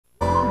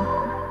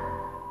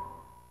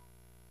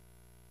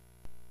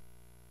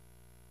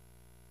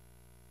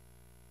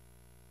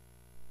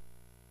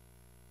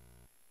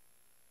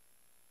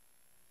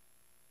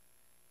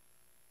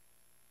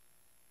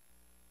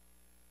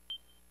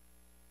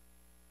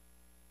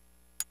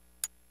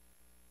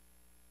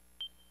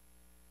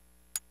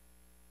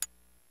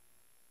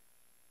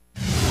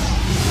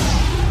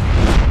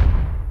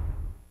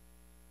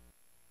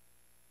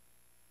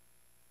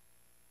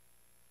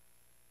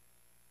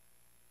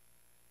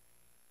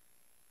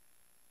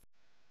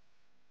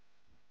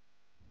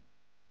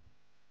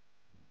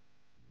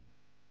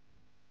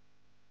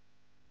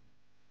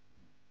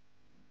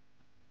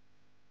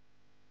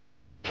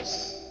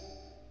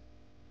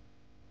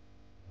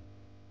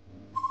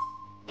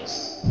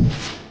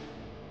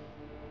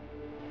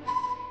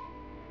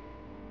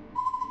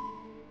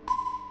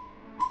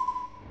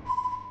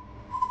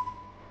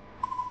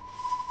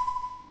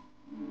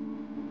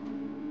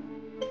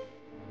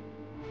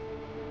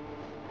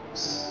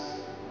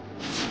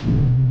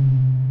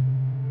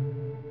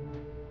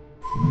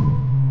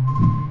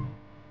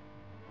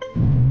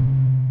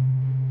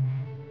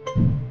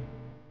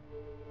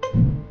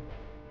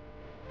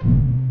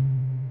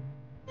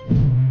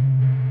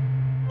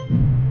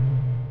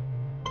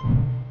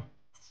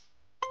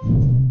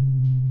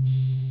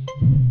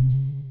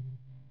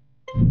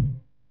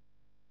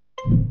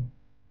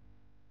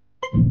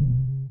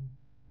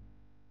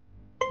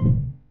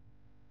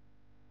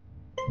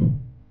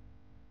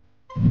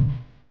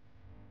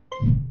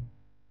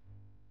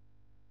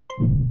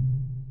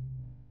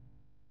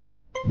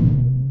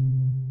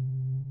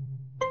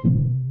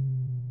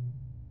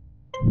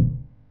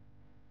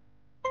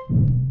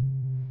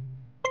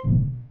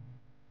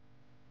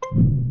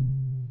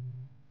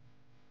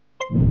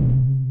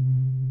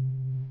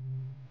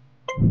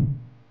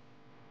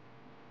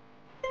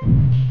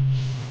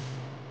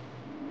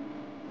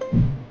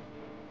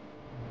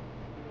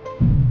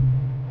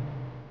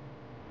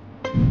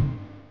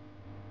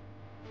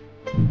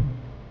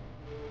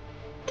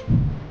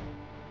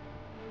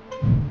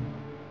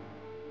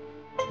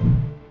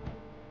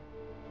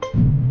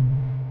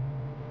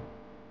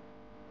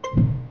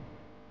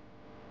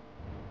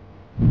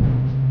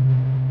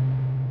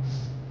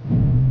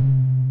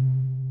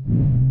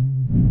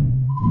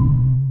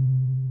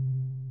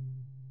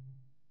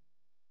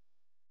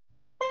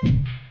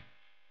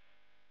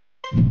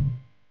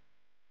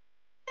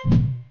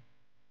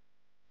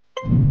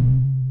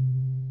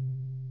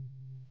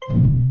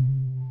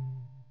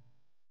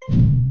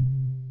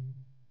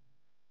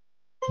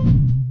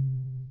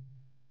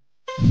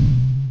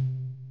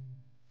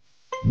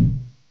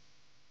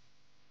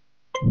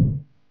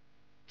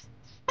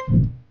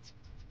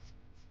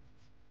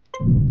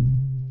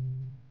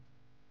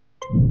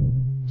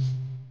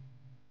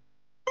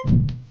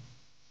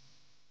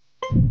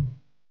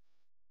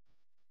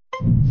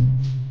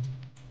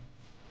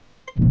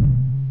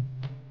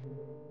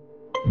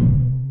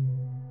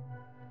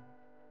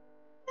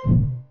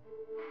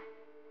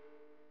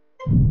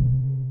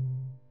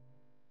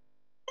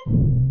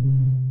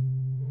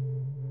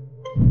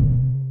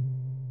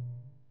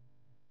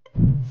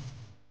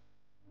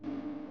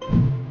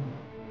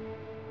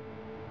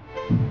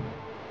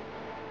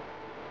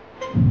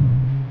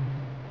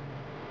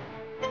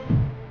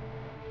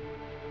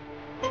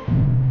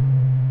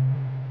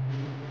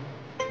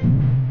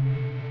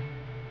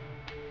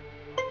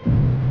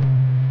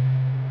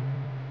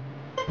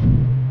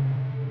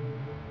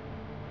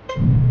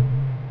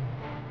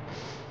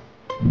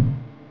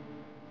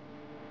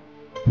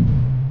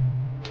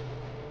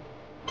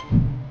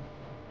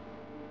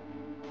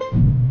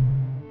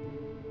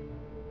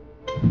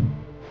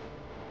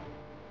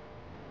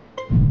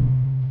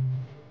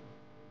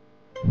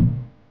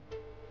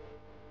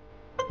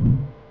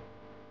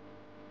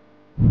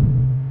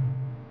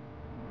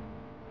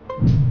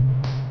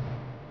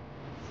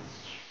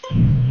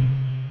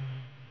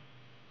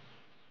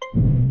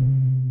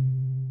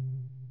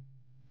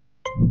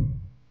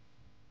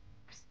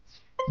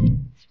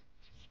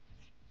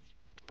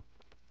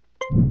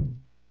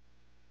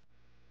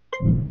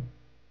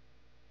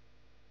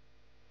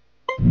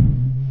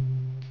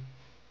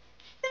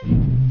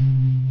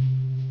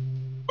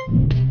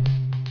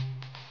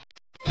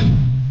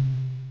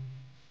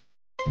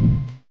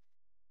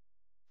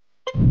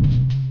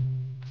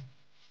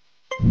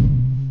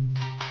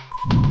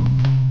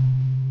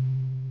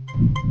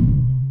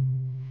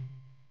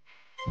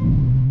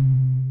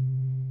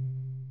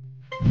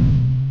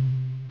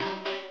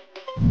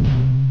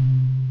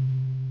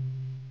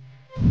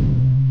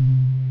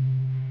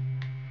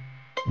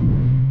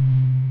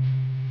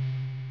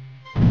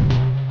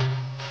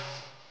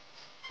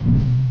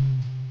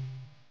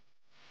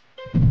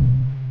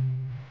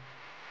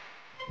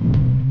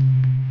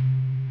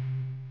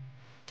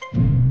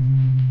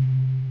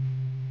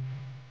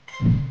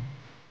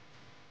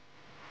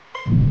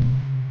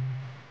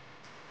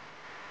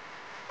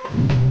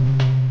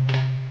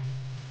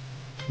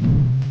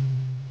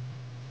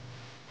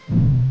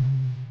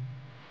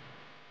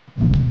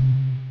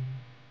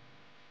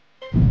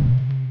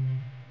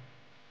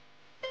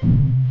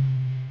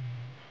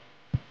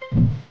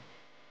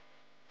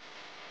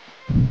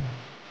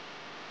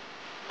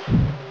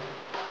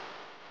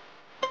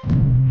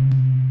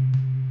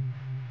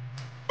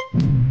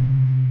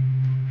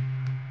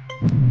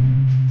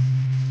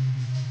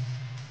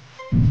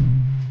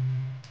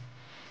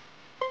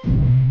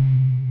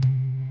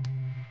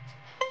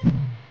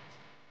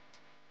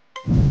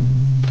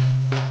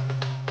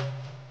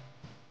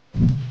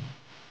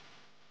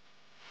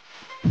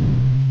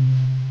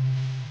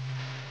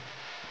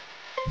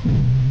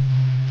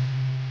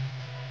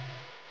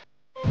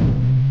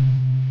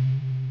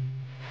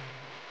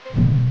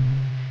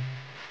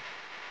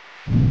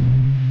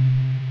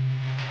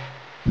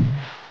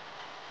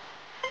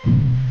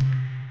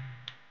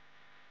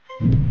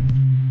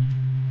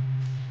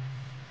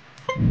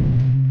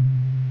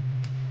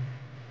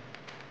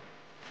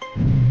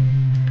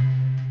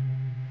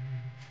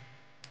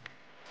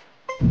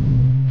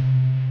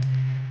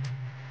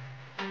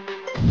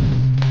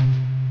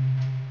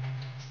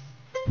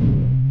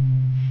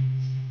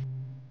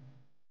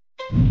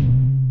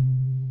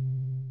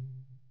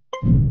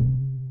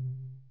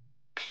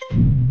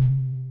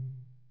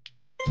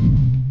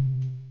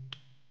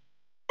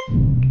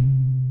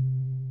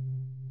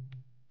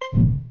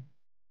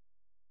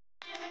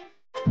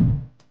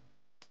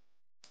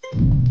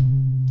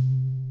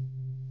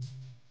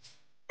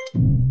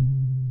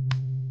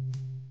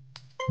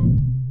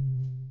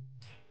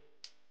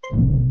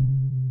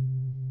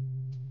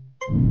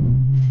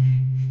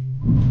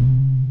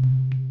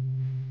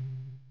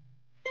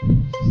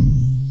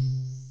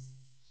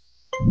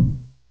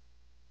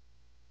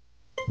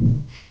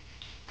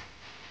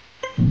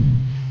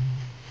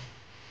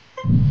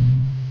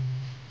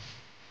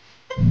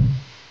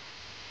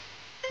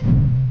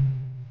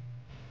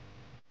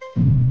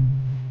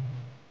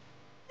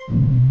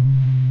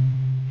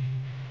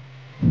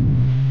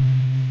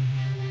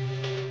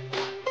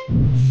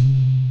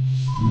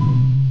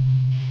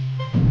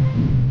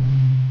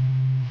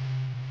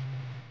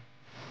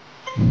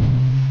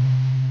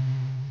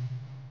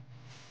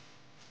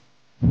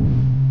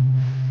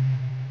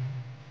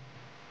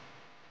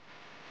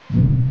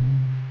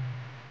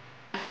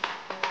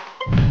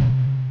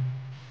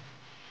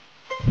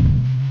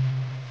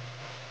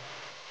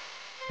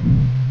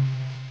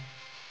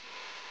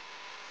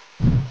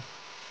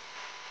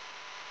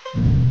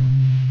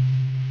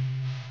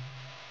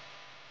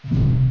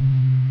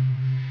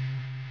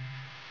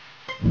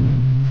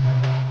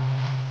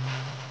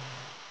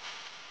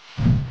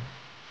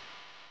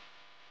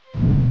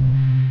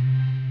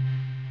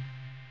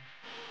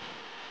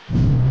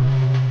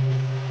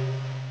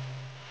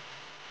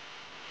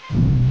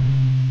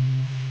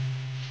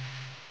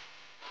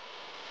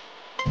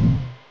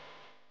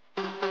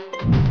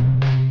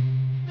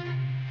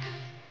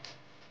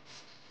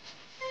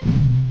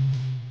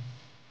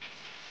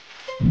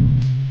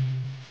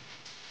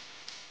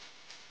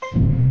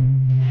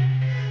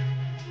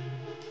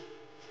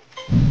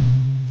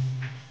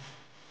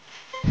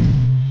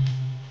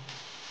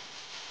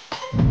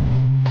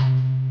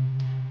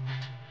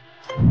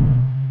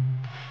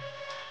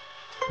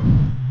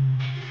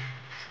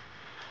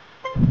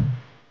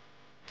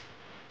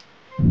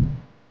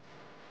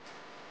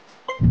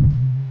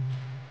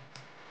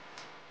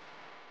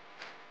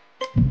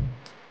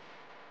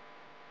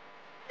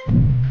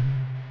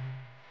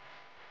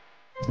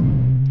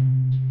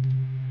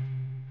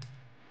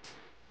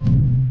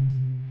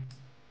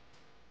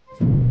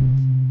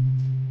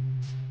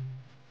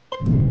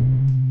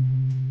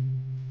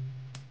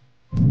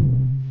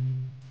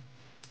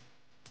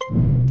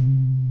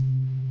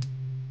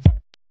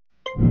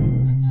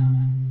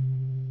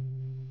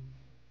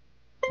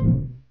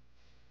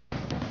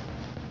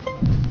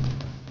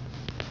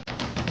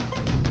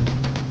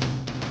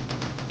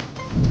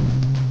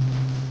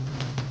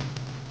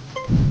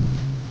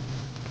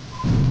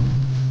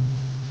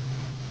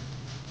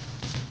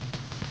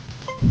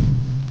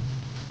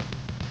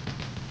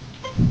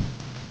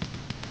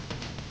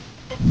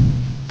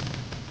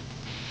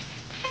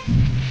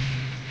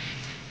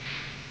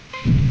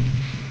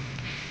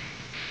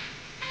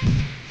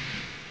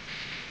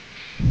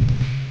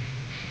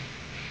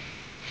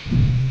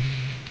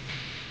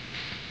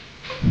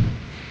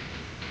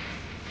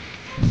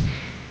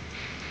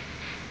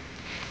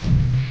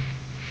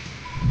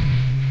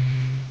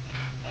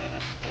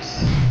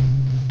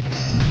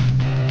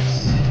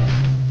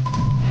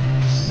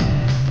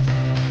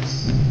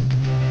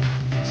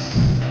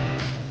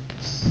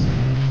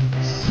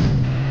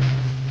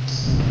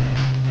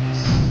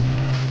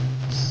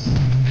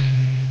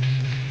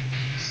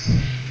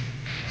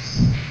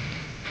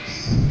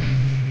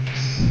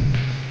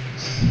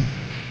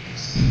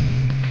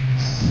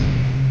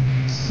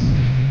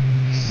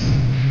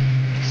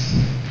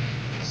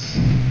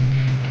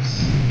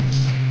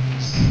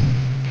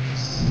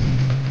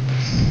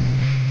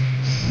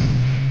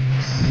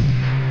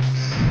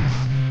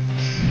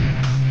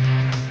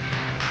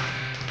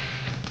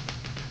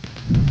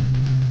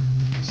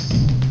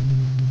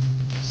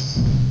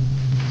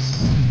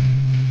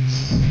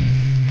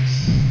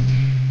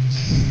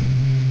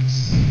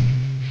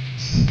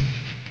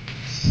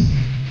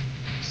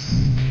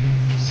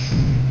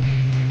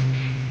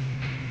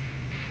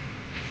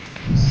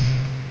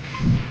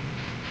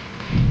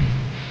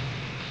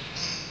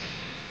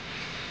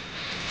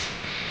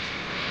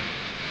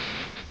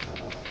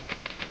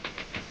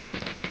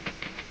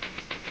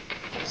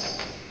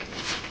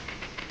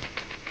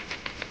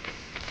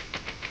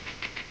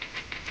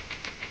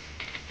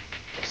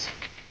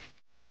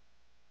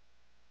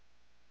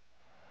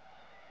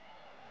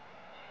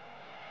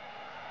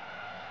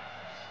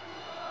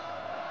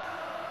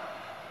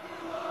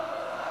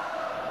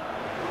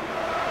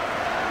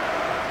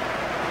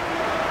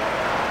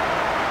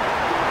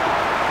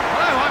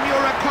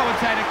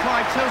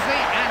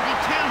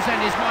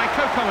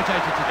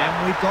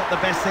we've got the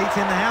best seats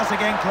in the house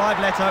again, Clive.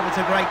 Let's hope it's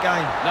a great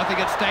game. Nothing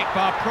at stake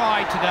bar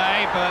pride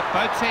today, but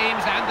both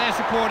teams and their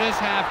supporters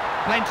have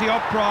plenty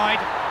of pride.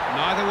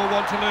 Neither will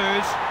want to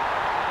lose.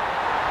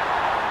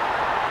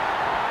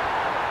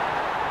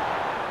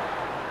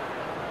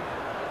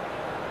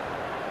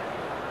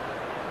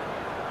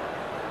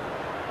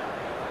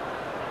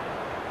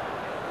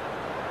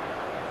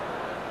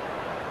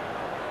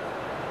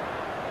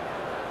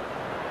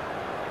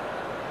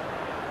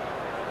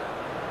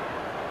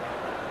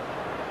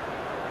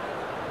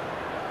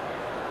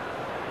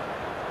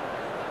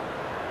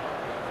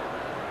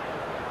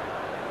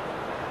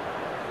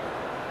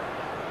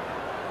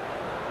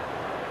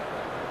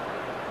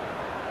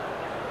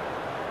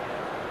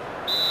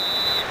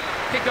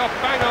 Kick off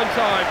bang on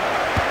time.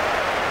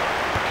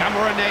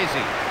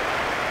 Camoranesi.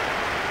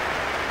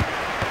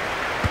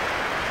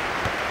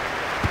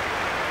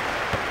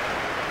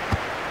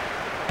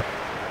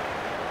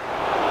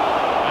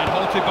 And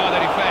halted by the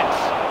defence.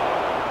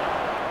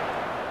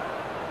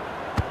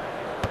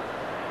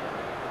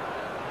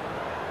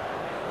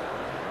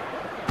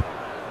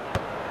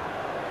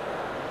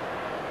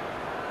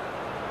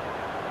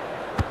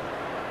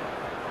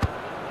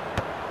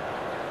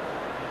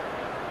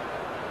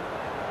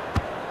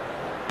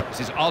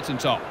 This is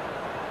Altentop.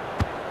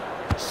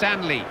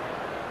 Sanley.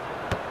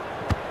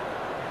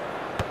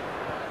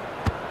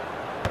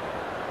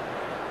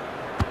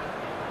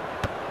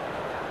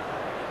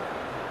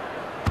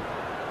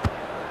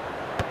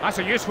 That's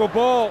a useful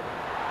ball.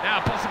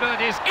 Now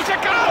possibilities. It's a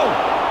goal!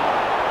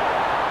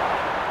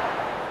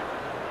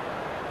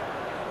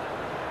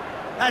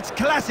 That's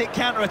classic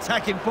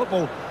counter-attacking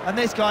football, and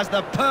this guy's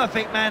the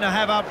perfect man to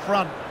have up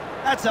front.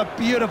 That's a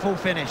beautiful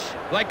finish.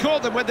 They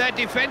caught them with their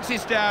defence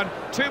is down.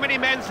 Too many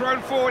men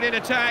thrown forward in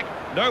attack.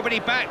 Nobody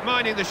back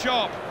minding the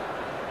shop.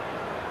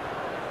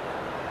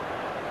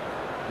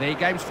 The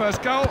game's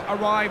first goal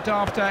arrived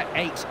after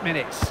 8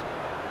 minutes.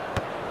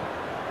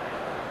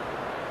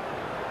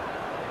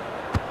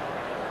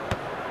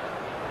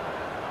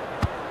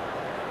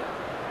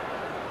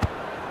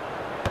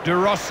 De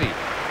Rossi.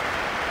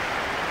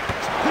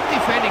 Good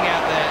defending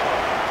out there.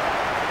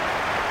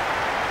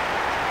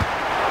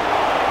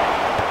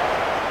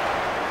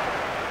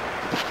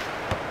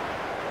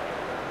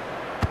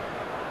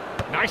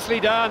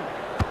 Nicely done.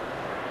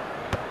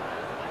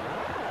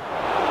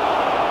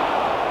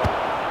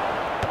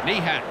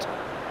 Nihat.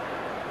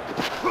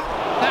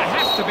 That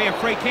has to be a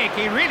free kick.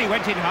 He really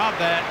went in hard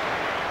there.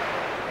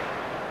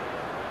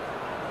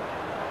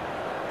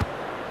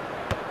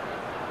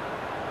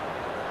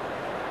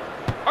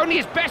 Only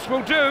his best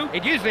will do.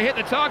 He'd usually hit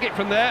the target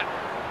from there.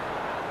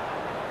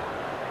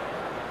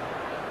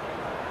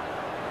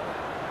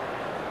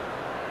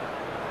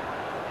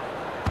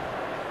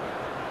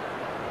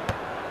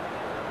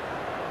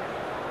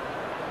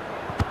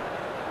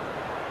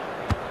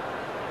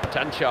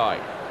 Tanchai.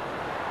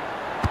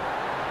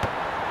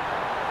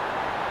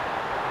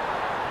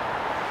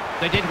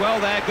 They did well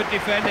there, good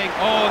defending.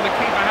 Oh, and the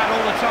keeper had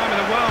all the time in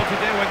the world to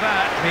deal with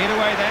that. Cleared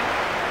away then.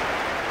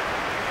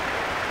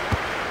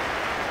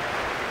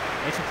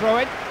 It's a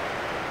throw-in.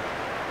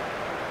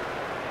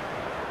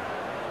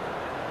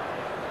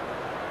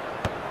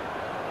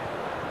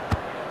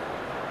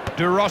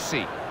 De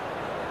Rossi.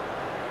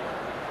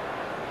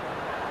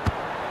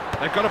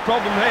 They've got a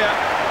problem here.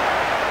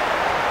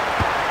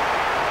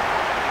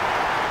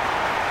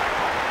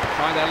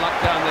 Trying their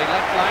luck down the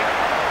left flank.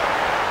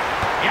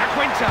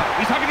 Quinta,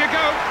 he's having a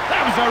go.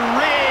 That was a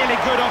really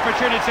good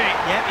opportunity.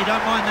 Yep, you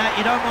don't mind that.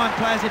 You don't mind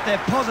players if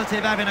they're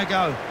positive having a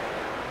go.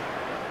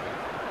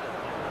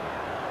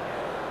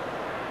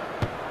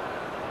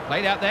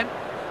 Played out then.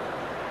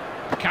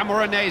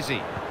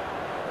 Camoranesi.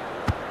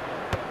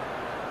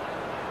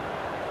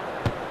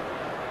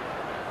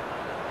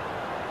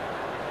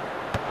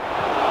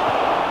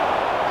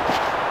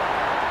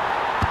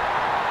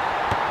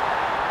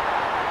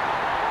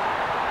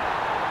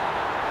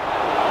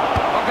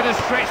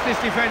 Stretch this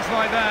defence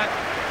like that.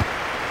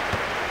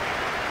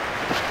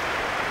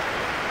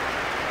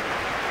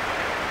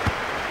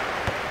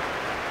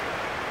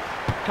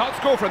 Can't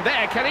score from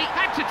there, can he?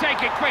 Had to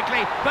take it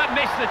quickly, but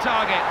missed the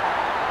target.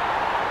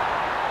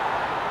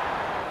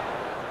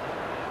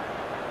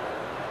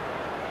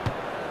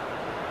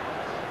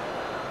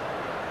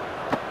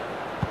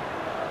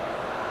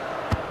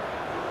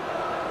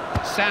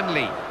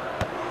 Sanley.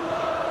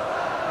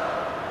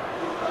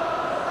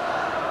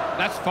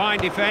 That's fine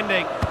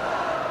defending.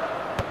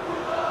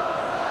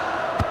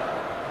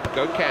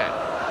 Go can.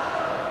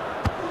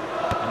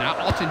 And now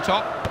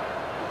Altentop.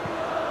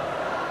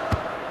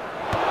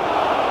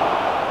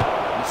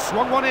 He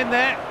swung one in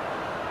there.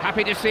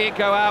 Happy to see it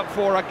go out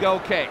for a goal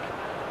kick.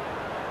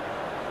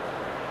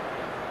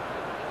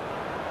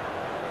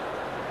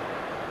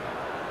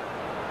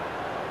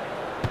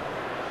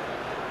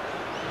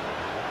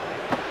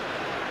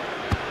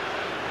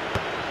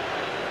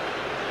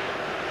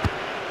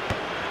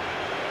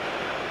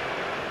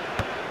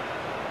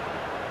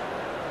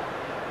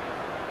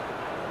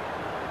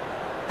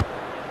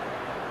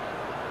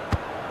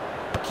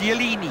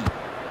 Chiellini.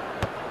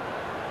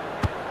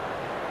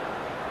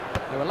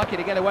 were lucky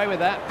to get away with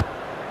that.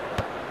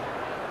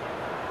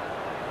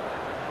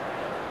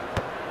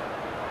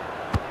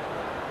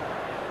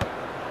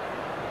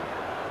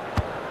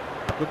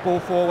 Good ball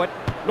forward.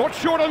 Not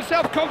short on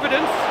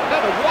self-confidence. I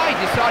don't know why he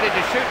decided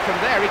to shoot from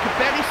there. He could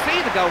barely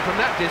see the goal from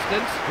that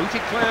distance.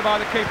 Booted clear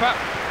by the keeper.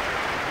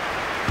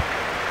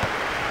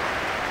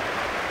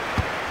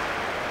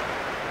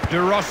 De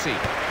Rossi.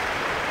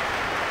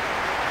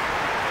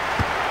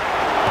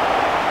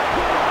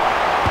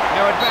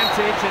 No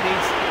advantage, and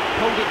he's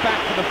pulled it back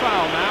for the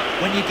foul now.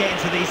 When you get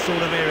into these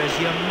sort of areas,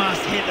 you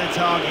must hit the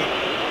target.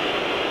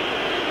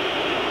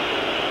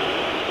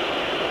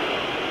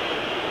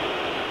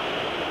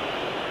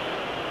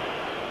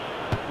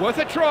 Worth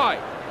a try.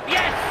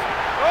 Yes!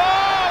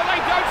 Oh, they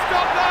don't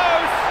stop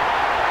those!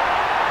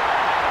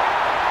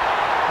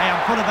 Hey,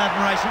 I'm full of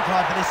admiration,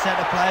 Clive, for this set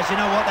of players. You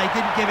know what? They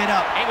didn't give it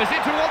up. It was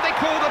into what they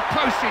call the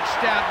postage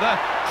stamp, the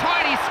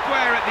tiny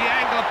square at the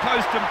angle of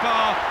post and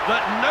bar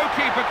that no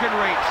keeper can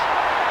reach.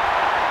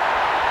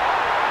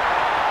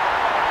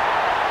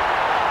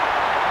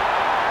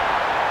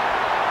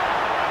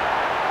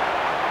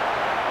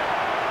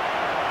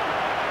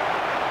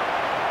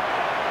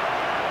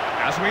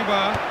 As we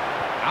were,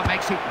 that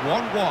makes it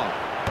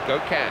 1-1. Go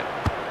Can.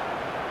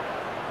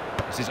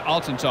 This is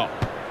Altentop.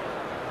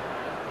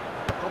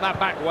 Got that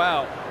back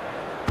well.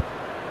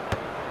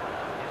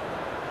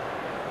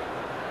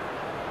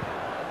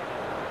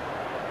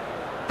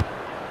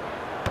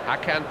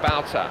 Hakan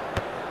Balta.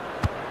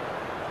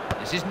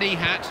 This is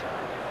Nihat.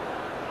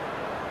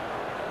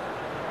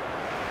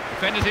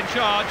 Defenders in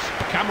charge.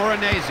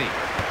 Camoranesi.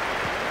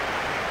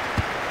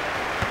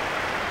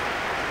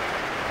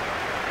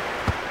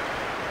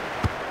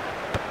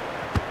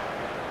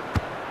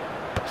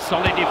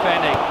 Solid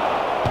defending.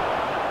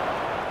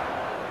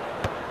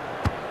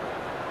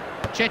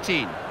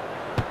 Chetin.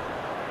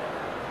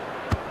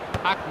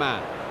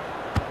 Akman.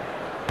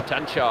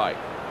 Tanchai.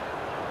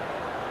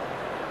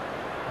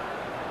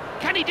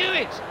 Can he do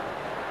it?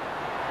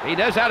 He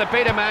knows how to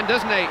beat a man,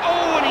 doesn't he?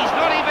 Oh, and he's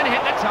not even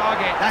hit the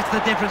target. That's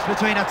the difference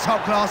between a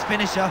top-class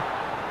finisher.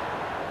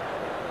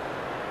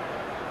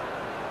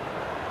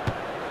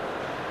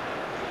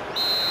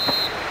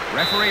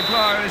 Referee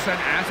blows, and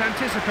as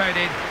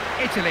anticipated,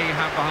 Italy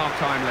have the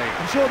half-time lead.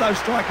 I'm sure those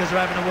strikers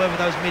are having a word with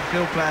those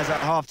midfield players at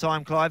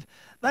half-time, Clive.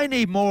 They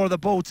need more of the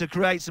ball to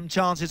create some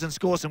chances and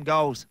score some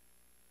goals.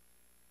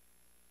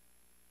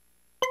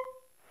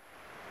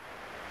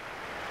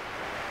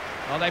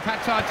 Well, they've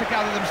had time to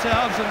gather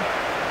themselves and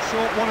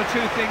sort one or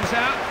two things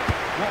out.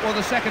 What will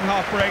the second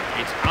half bring?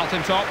 It's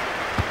Altentop.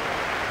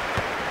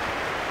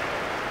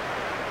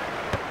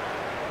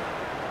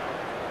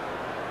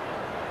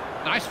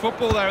 Nice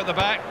football there at the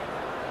back.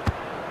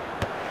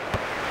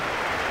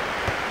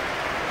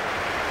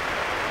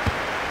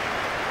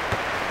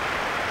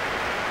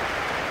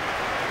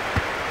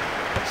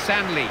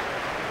 Stanley.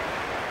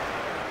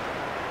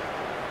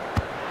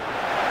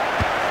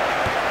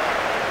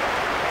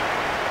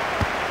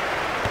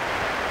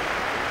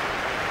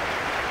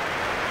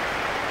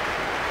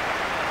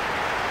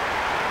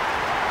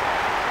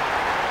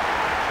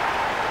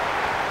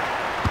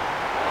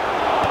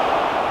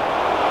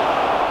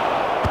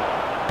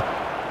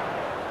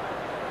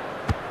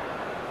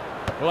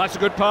 Well, that's a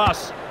good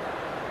pass.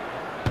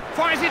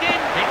 Fires it in.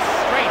 It's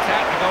straight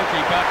at the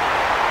goalkeeper.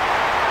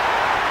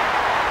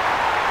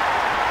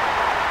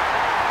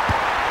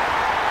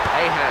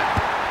 Ahan.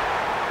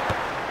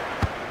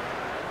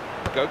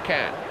 Go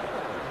Can.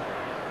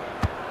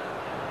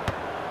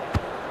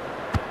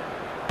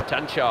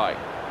 Tanchai.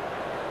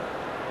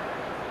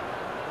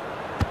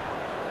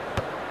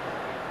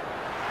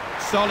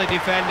 Solid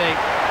defending.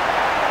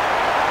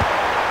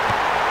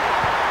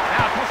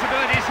 Now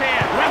possibilities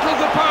here. Rattled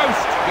the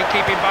post. Good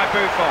keeping by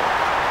Buffon.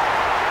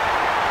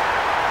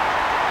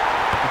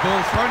 The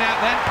ball thrown out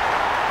then.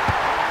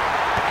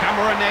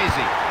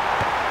 Camoranesi.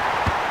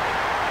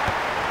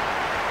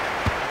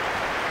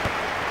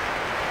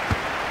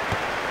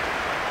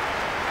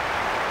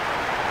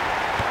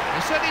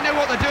 They certainly know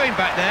what they're doing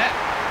back there.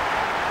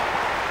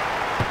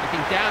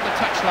 Looking down the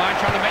touchline,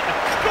 trying to make the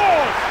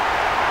scores!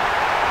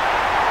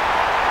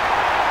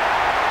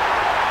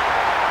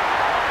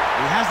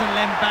 He hasn't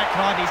leant back,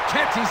 Clive. He's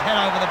kept his head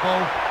over the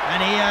ball,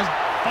 and he has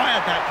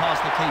fired that past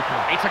the keeper.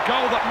 It's a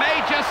goal that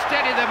may just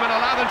steady them and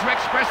allow them to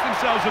express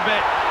themselves a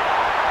bit.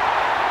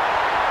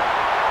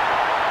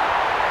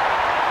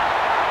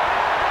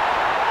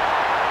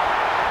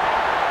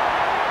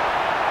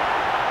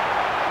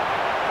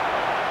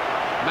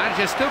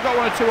 Manager's still got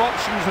one or two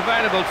options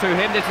available to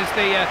him. This is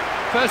the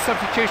first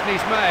substitution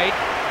he's made.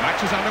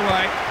 Match is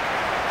underway.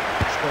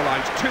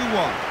 Scoreline's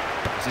 2-1.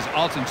 This is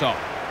Altentop.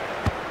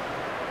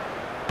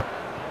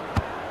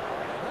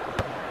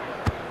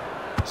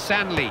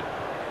 Stanley.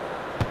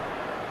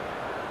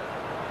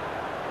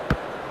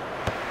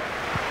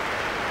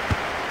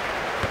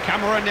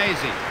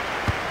 Camoranesi.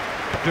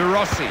 De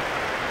Rossi.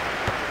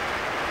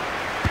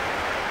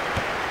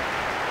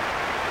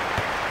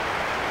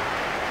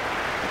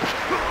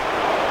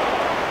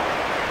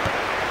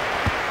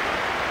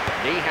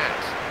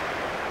 Nihat.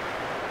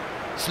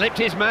 Slipped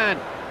his man.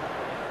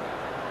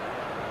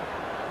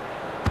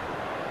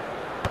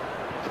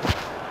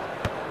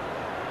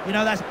 You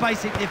know, that's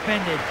basic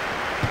defending.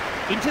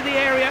 Into the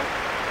area.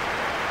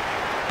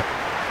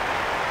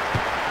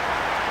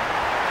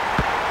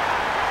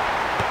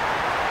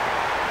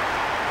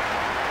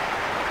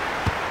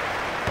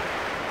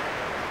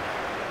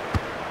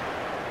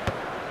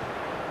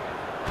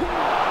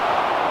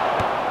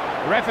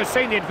 The ref has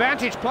seen the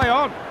advantage. Play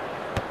on.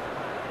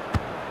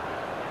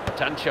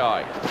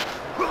 Tanchai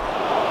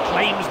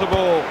claims the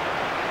ball.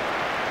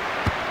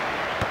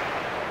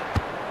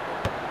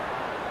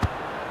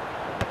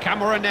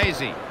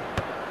 Camoranesi.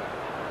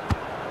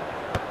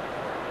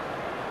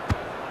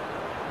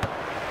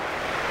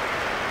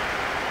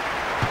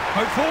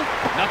 Hopeful.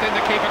 Nothing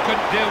the keeper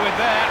couldn't deal with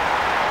there.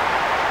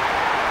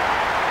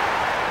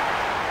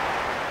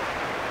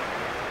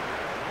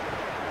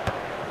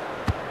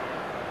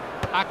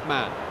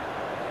 Akman.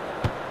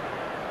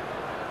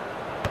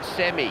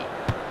 Semi.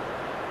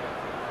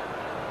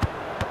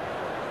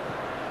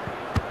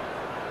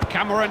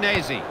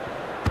 Camoranesi.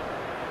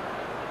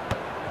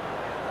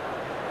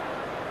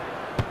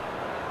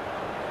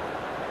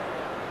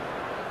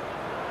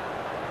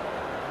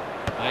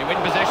 They win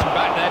possession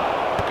back then.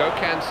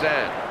 Gokhan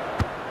Zan.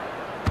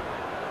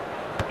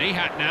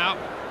 Nihat now.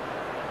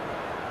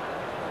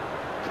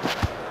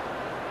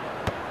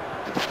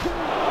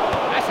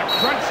 That's a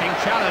crunching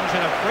challenge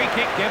and a free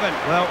kick given.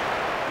 Well,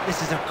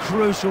 this is a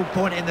crucial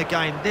point in the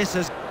game. This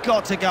has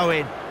got to go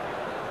in.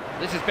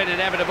 This has been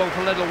inevitable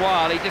for a little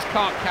while. He just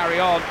can't carry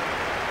on.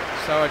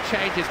 So a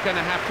change is going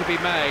to have to be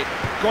made.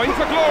 Going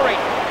for glory.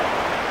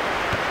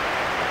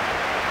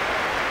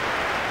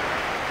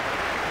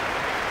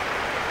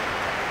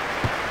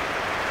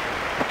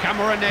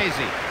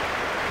 Camoranesi.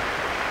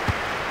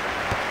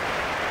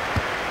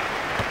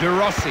 De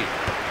Rossi.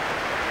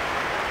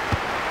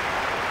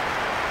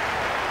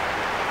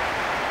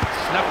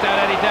 Snuffed out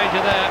any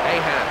danger there.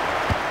 Ahan.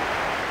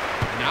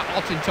 Now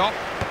Altintop.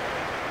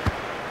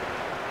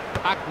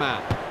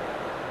 Akman.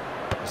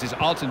 This is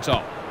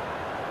Altintop.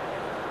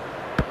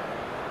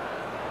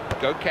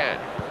 Gokhan.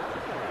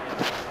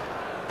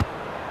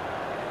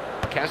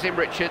 Kazim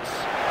Richards.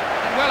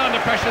 Well under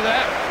pressure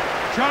there.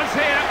 Chance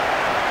here.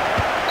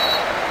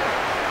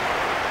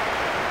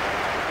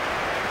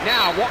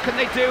 Now, what can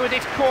they do with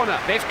this corner?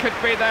 This could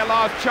be their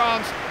last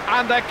chance,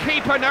 and the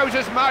keeper knows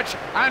as much,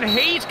 and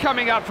he's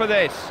coming up for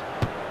this.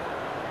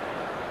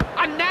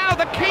 And now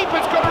the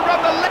keeper's got to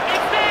run the leg.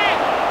 It's there!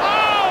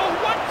 Oh,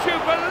 would you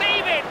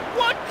believe it?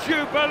 Would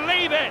you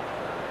believe it?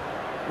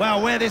 Well,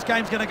 where this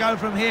game's going to go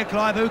from here,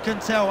 Clive, who can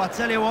tell? I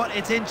tell you what,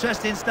 it's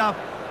interesting stuff,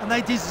 and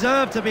they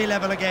deserve to be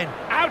level again.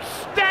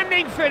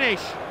 Outstanding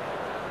finish!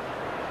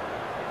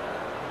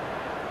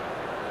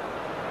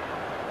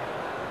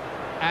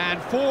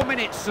 And 4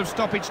 minutes of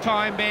stoppage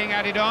time being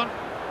added on.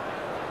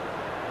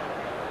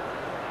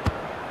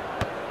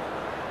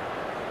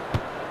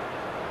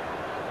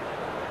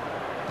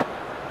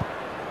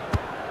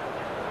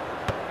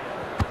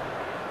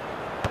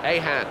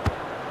 Ahan.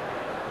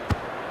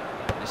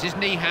 This is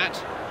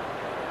Nihat.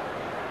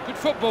 Good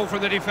football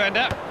from the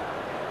defender.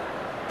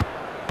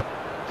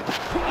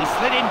 He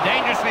slid in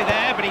dangerously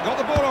there, but he got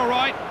the ball all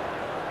right.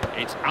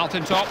 It's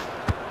Altintop.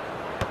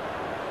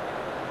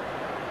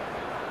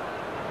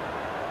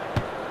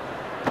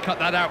 Cut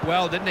that out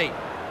well, didn't he?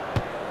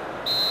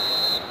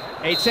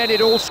 It's ended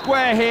all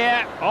square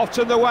here.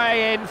 Often the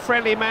way in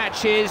friendly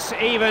matches,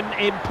 even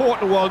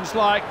important ones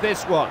like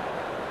this one.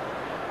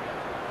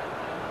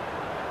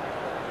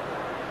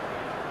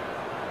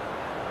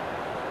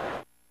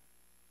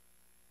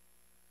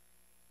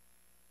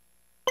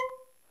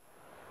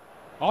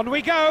 On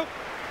we go.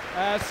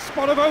 A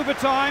spot of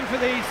overtime for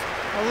these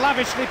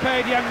lavishly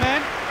paid young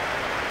men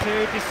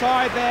to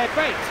decide their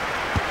fate.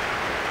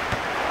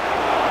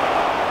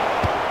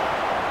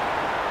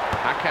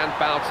 Hakan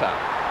Balta.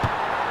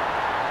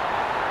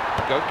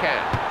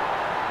 Gokhan.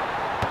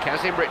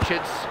 Kazim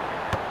Richards.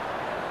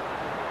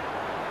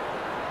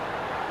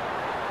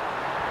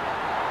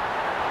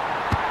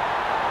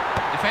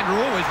 Defender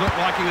always looked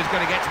like he was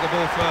going to get to the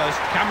ball first.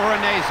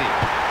 Camoranesi.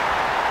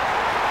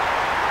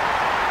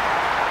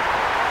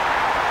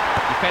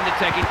 Defender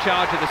taking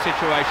charge of the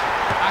situation.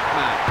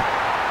 Akman.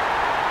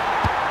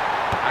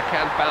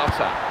 Hakan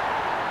Balta.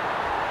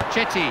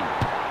 Chetin.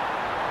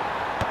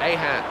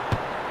 Ahan.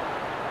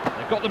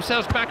 They've got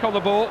themselves back on the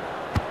ball.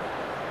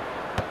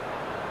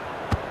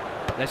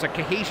 There's a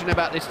cohesion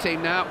about this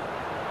team now.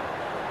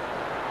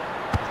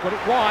 He's got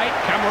it wide.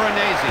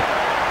 Camoranesi.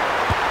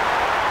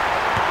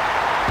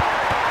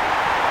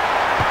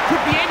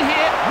 Could be in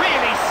here.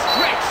 Really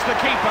stretched the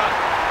keeper.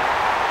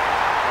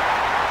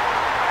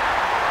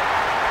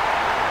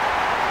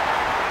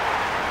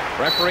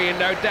 Referee in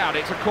no doubt,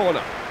 it's a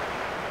corner.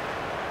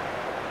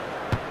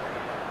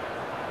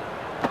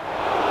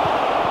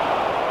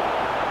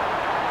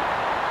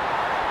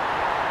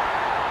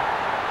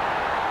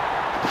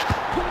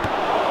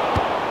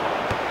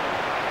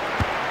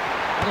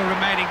 The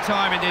remaining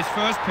time in this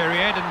first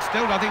period and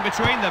still nothing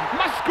between them.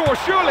 Must score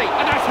surely,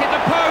 and that's hit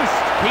the post.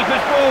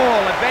 Keeper's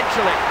ball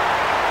eventually.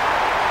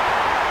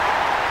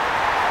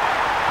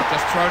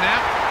 Just thrown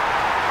out.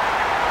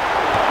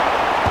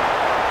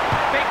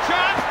 Big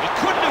chance. He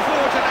couldn't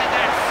afford to let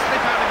that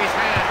slip out of his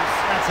hands.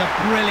 That's a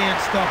brilliant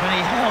stop, and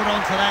he held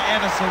on to that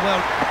ever so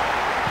well.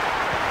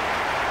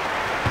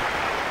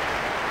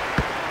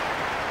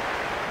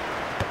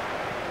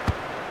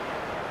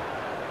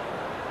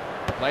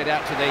 Played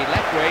out to the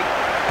left wing.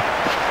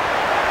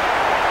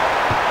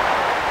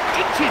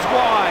 Inches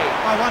wide.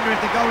 I wonder if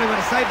the goalie would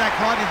have saved that,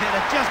 Clive, if it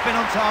had just been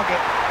on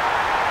target.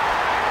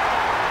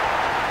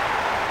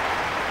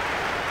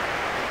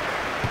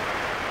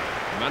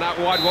 Man out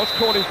wide was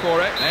calling for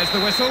it. There's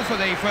the whistle for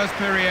the first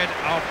period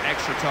of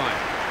extra time.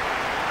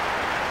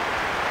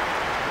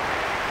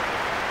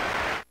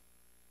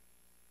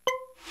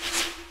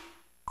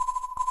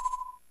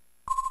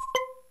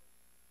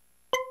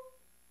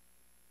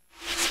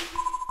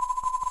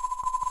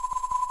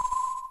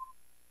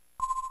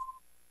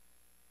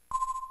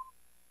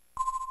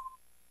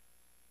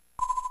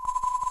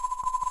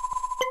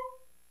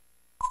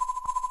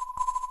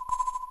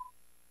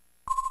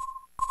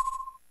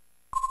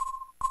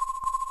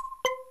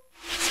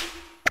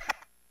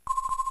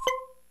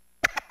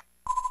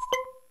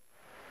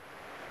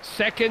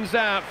 Seconds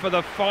out for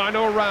the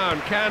final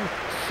round. Can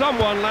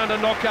someone land a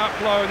knockout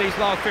blow in these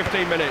last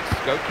 15 minutes?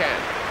 Go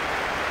Can.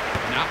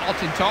 Now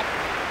Ott in top.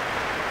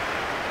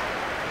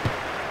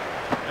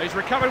 He's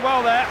recovered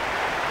well there.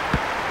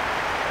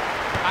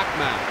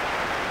 Akman.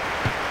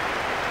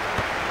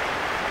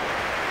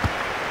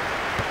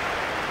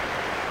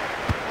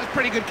 That's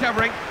pretty good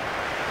covering.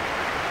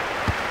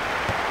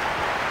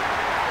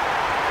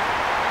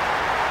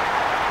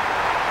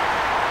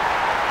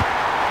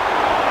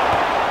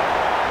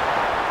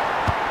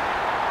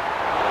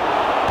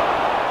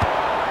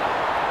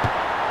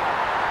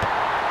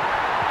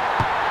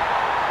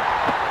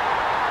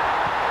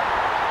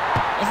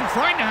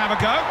 Frightened to have a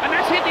go, and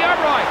that's hit the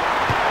upright.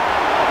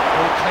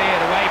 All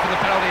cleared away from the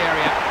penalty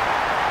area.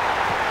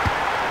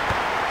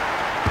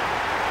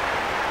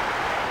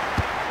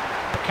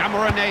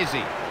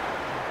 Camoranesi.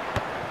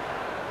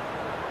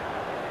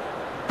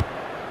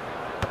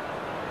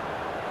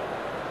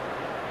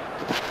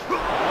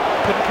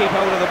 Couldn't keep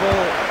hold of the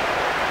ball.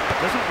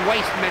 Doesn't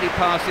waste many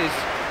passes.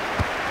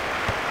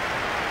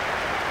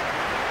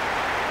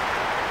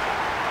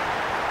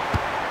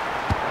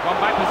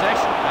 Gone back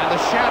possession. and the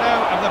shadow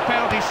of the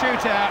penalty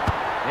shootout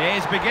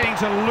is beginning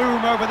to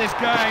loom over this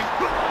game.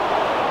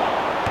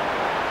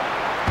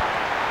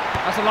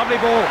 That's a lovely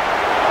ball.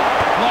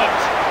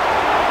 Blocked.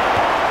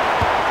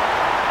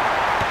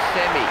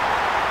 Semi.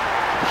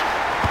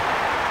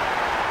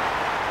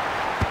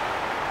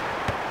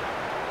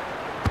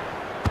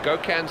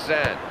 Gökhan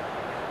Zan.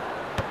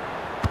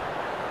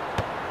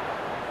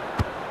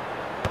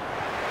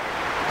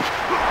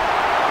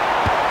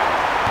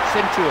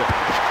 Sintur.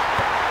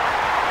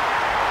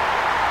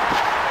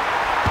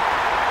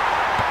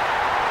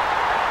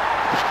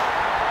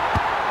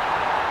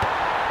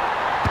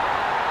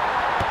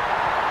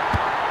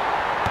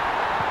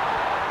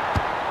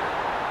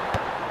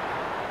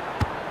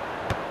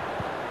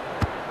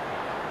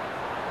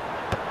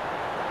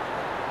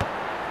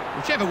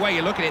 Whichever way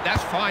you look at it,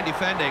 that's fine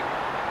defending.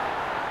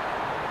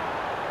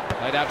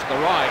 Played out to the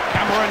right.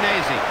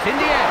 Camoranesi. It's in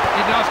the air.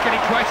 Didn't ask any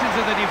questions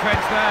of the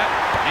defence there.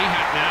 He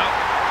had now.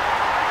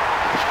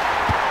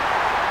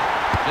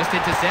 Just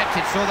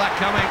intercepted, saw that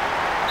coming.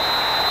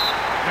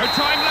 No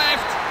time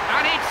left,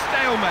 and it's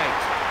stalemate.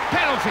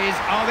 Penalties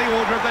are the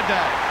order of the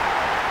day.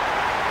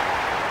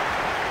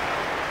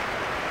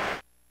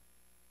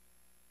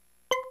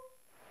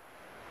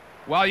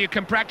 Well, you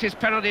can practice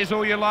penalties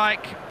all you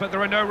like, but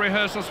there are no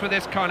rehearsals for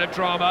this kind of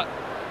drama.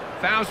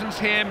 Thousands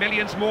here,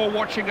 millions more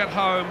watching at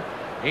home.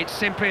 It's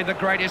simply the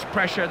greatest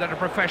pressure that a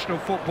professional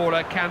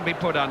footballer can be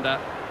put under.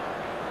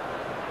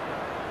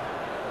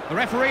 The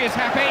referee is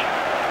happy.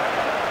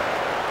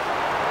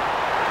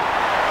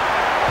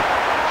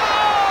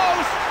 Oh,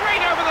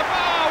 straight over the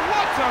bar,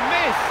 what a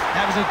miss!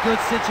 That was a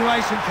good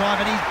situation, Clive,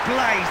 and he's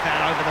blazed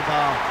that over the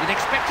bar. You'd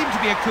expect him to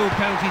be a cool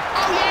penalty.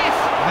 Oh, yes!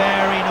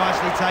 Very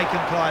nicely taken,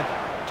 Clive.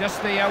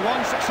 Just the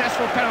one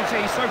successful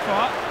penalty so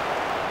far.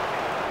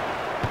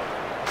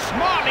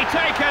 Smartly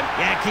taken.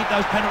 Yeah, keep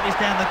those penalties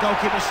down. The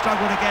goalkeeper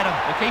struggled to get them.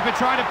 The keeper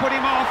trying to put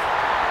him off.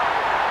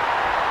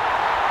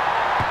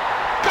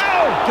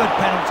 Goal! Good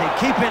penalty.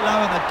 Keep it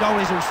low and the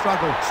goalies will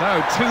struggle. So,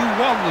 2-1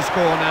 the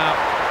score now.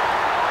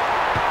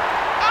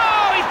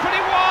 Oh, he's put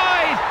it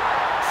wide!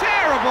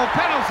 Terrible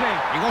penalty.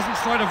 He wasn't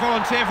slow to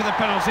volunteer for the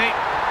penalty.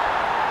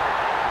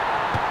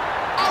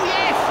 Oh,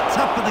 yes!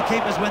 Tough for the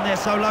keepers when they're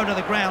so low to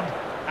the ground.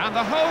 And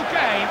the whole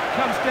game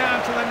comes down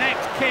to the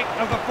next kick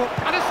of the foot.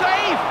 And a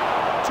save!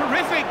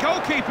 Terrific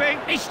goalkeeping.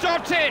 He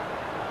stopped it.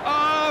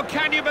 Oh,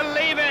 can you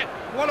believe it?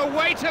 What a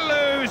way to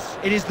lose.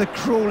 It is the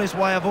cruelest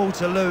way of all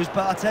to lose,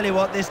 but I tell you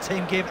what, this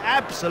team give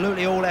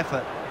absolutely all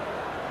effort.